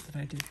that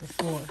I did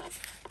before.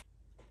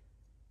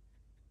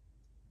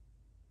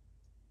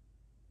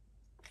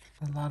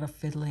 A lot of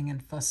fiddling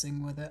and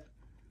fussing with it.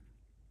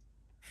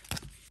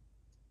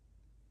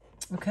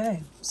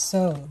 Okay,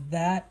 so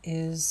that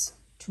is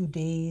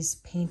today's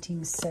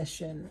painting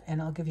session,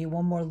 and I'll give you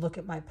one more look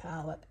at my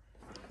palette.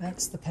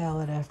 That's the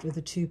palette after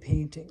the two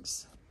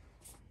paintings.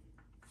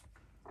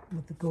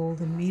 With the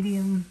golden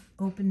medium,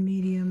 open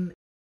medium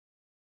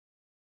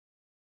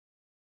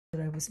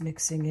that I was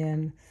mixing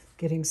in,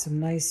 getting some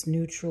nice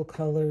neutral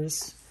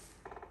colors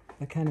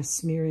by kind of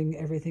smearing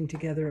everything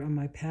together on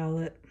my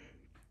palette.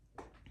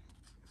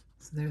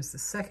 So there's the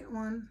second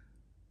one,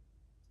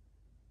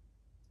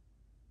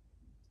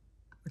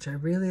 which I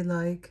really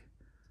like.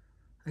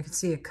 I can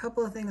see a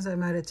couple of things I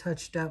might have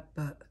touched up,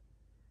 but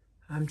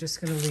I'm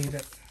just going to leave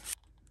it.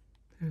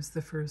 There's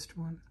the first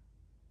one.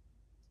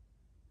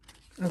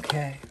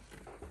 Okay.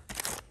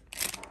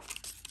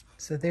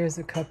 So there's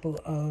a couple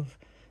of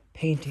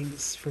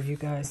paintings for you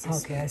guys.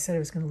 Okay, I said I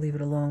was going to leave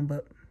it alone,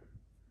 but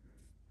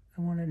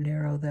I want to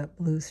narrow that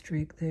blue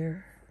streak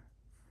there.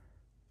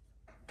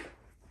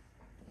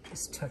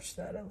 Just touch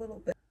that a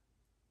little bit.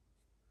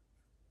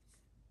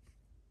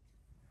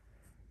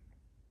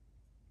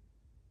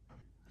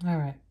 All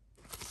right,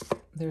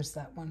 there's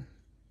that one.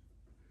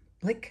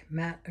 Blick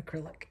Matte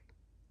Acrylic.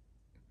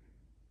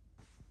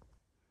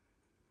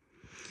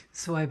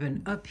 So I've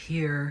been up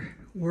here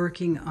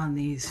working on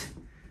these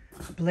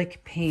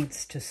Blick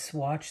paints to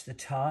swatch the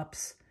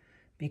tops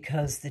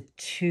because the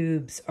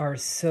tubes are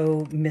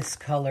so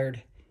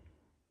miscolored.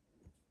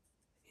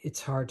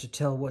 It's hard to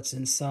tell what's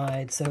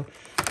inside. So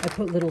I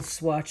put little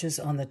swatches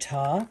on the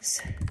tops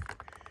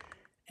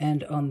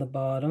and on the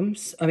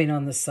bottoms. I mean,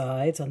 on the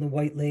sides, on the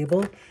white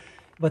label.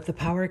 But the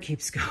power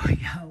keeps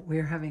going out.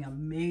 We're having a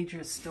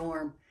major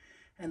storm,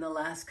 and the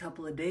last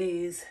couple of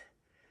days,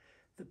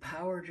 the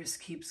power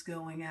just keeps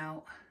going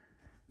out.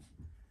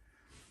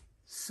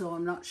 So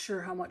I'm not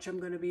sure how much I'm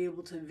going to be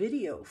able to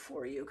video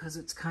for you because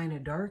it's kind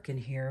of dark in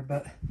here,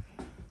 but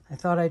I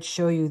thought I'd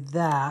show you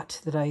that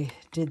I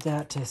did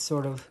that to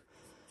sort of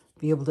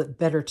be able to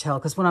better tell.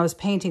 Because when I was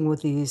painting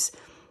with these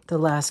the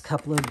last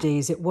couple of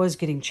days, it was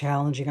getting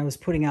challenging. I was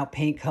putting out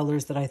paint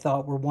colors that I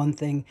thought were one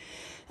thing,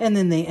 and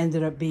then they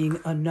ended up being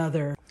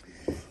another.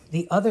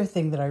 The other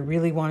thing that I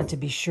really wanted to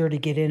be sure to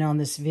get in on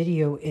this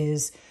video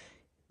is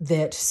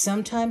that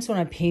sometimes when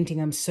I'm painting,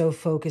 I'm so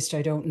focused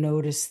I don't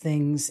notice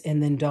things,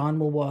 and then Don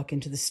will walk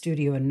into the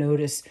studio and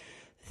notice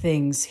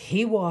things.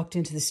 He walked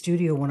into the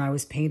studio when I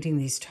was painting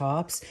these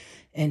tops,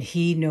 and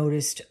he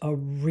noticed a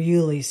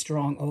really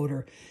strong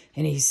odor.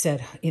 And he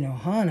said, you know,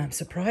 hon, I'm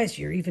surprised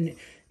you're even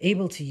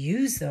able to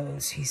use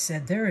those. He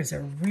said, there is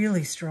a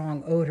really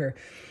strong odor.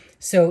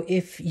 So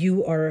if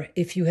you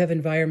have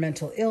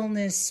environmental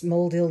illness,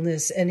 mold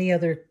illness, any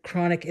other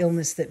chronic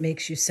illness that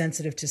makes you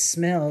sensitive to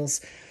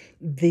smells,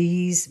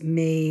 these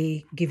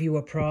may give you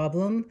a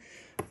problem.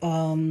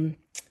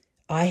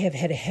 I have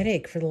had a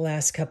headache for the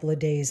last couple of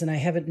days, and I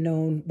haven't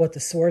known what the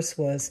source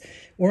was.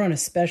 We're on a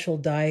special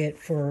diet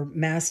for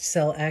mast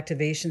cell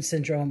activation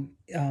syndrome.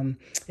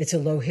 It's a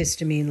low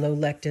histamine, low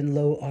lectin,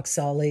 low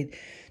oxalate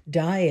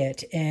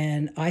diet,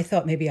 and I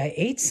thought maybe I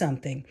ate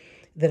something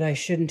that I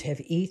shouldn't have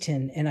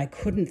eaten, and I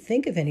couldn't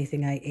think of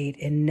anything I ate.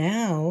 And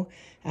now,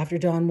 after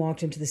Dawn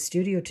walked into the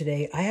studio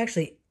today, I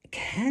actually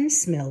can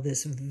smell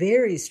this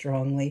very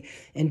strongly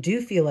and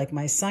do feel like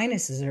my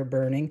sinuses are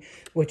burning,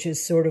 which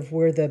is sort of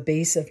where the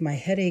base of my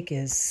headache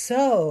is.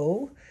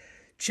 So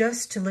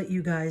just to let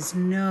you guys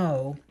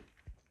know,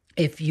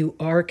 if you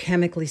are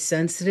chemically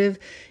sensitive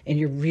and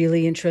you're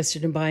really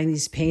interested in buying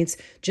these paints,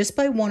 just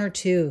buy one or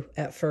two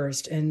at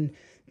first and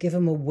give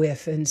them a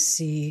whiff and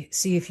see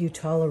if you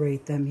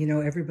tolerate them. You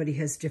know, everybody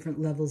has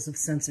different levels of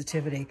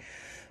sensitivity.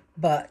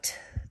 But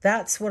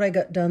that's what I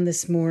got done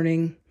this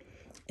morning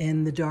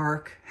in the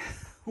dark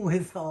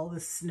with all the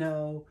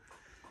snow.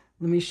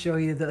 Let me show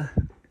you the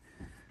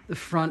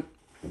front.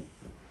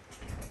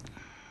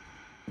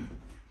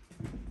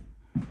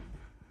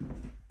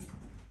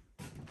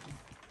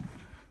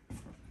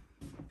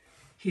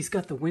 He's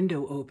got the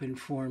window open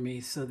for me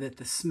so that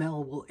the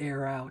smell will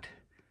air out.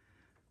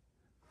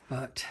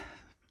 But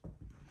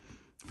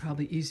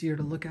Probably easier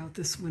to look out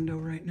this window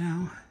right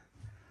now.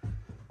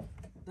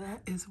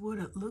 That is what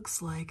it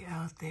looks like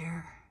out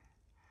there.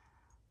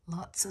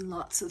 Lots and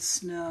lots of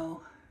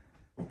snow.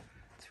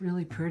 It's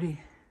really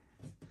pretty.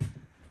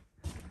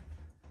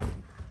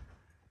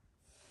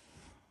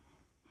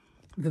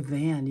 The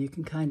van, you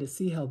can kind of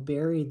see how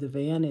buried the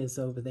van is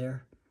over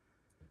there.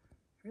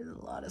 There's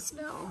a lot of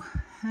snow.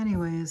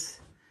 Anyways,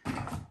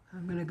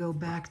 I'm gonna go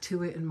back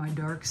to it in my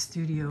dark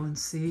studio and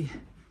see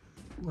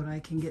what I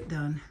can get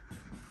done.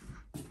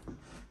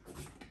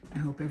 I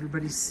hope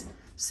everybody's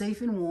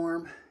safe and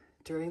warm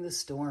during the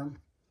storm.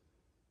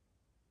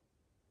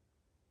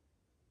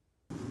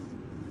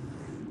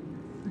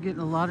 We're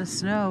getting a lot of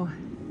snow.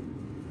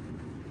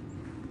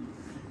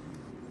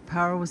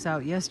 Power was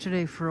out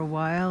yesterday for a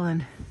while,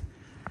 and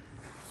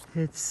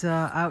it's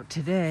out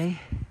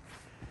today.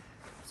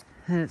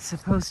 And it's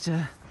supposed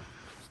to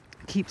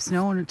keep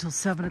snowing until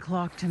 7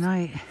 o'clock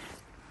tonight.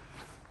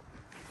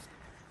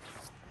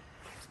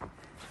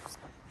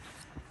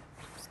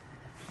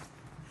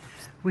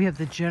 We have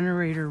the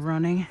generator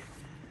running.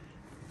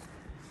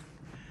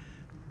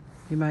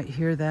 You might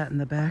hear that in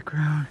the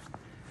background.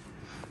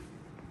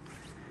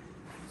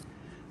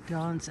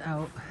 Don's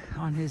out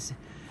on his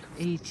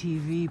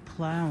ATV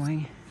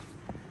plowing.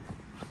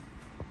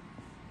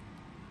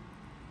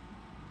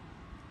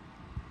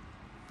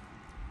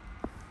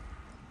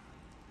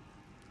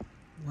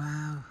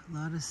 Wow, a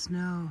lot of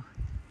snow.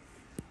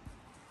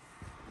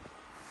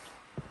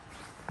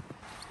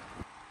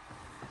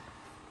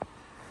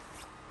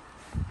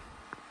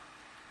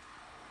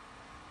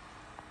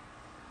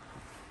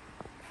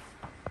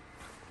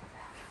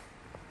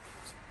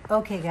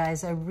 Okay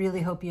guys, I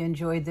really hope you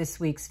enjoyed this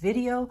week's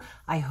video.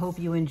 I hope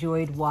you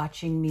enjoyed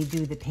watching me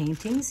do the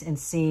paintings and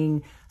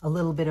seeing a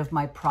little bit of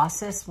my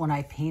process when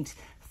I paint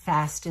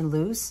fast and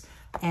loose.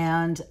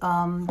 And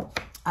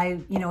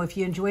if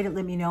you enjoyed it,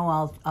 let me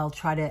know. I'll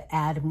try to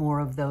add more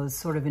of those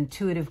sort of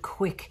intuitive,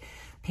 quick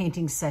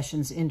painting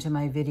sessions into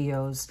my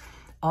videos.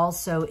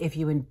 Also, if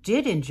you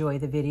did enjoy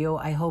the video,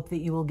 I hope that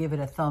you will give it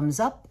a thumbs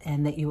up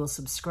and that you will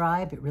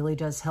subscribe. It really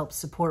does help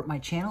support my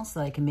channel so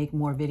that I can make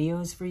more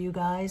videos for you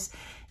guys.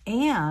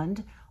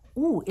 And,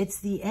 ooh, it's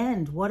the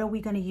end. What are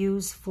we going to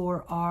use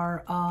for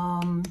our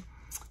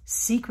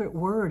secret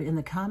word in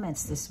the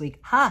comments this week?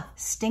 Ha!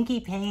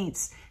 Stinky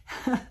paints.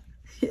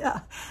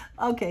 Yeah.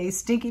 Okay,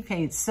 stinky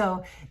paints.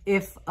 So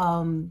if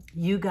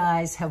you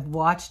guys have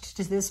watched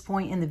to this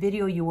point in the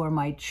video, you are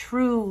my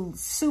true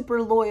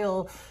super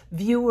loyal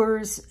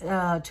viewers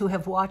to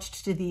have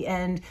watched to the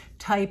end.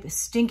 Type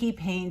stinky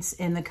paints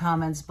in the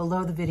comments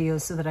below the video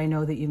so that I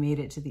know that you made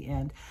it to the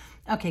end.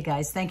 Okay,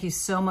 guys, thank you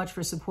so much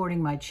for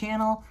supporting my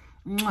channel.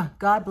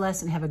 God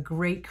bless and have a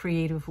great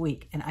creative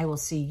week, and I will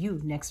see you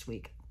next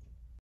week.